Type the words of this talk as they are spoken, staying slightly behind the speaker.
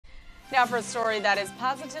Now for a story that is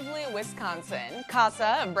positively Wisconsin.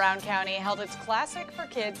 CASA of Brown County held its Classic for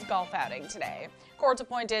Kids golf outing today.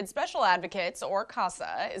 Court-appointed Special Advocates, or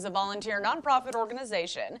CASA, is a volunteer nonprofit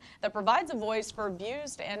organization that provides a voice for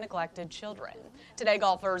abused and neglected children. Today,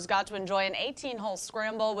 golfers got to enjoy an 18-hole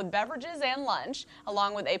scramble with beverages and lunch,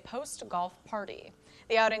 along with a post-golf party.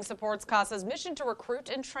 The outing supports CASA's mission to recruit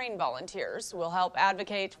and train volunteers who will help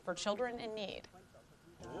advocate for children in need.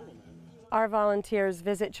 Our volunteers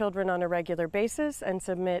visit children on a regular basis and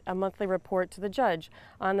submit a monthly report to the judge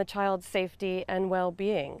on the child's safety and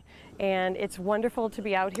well-being. And it's wonderful to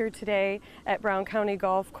be out here today at Brown County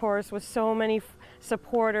Golf Course with so many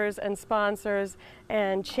supporters and sponsors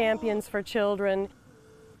and champions for children.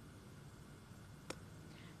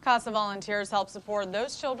 CASA volunteers help support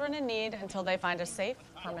those children in need until they find a safe,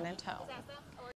 permanent home.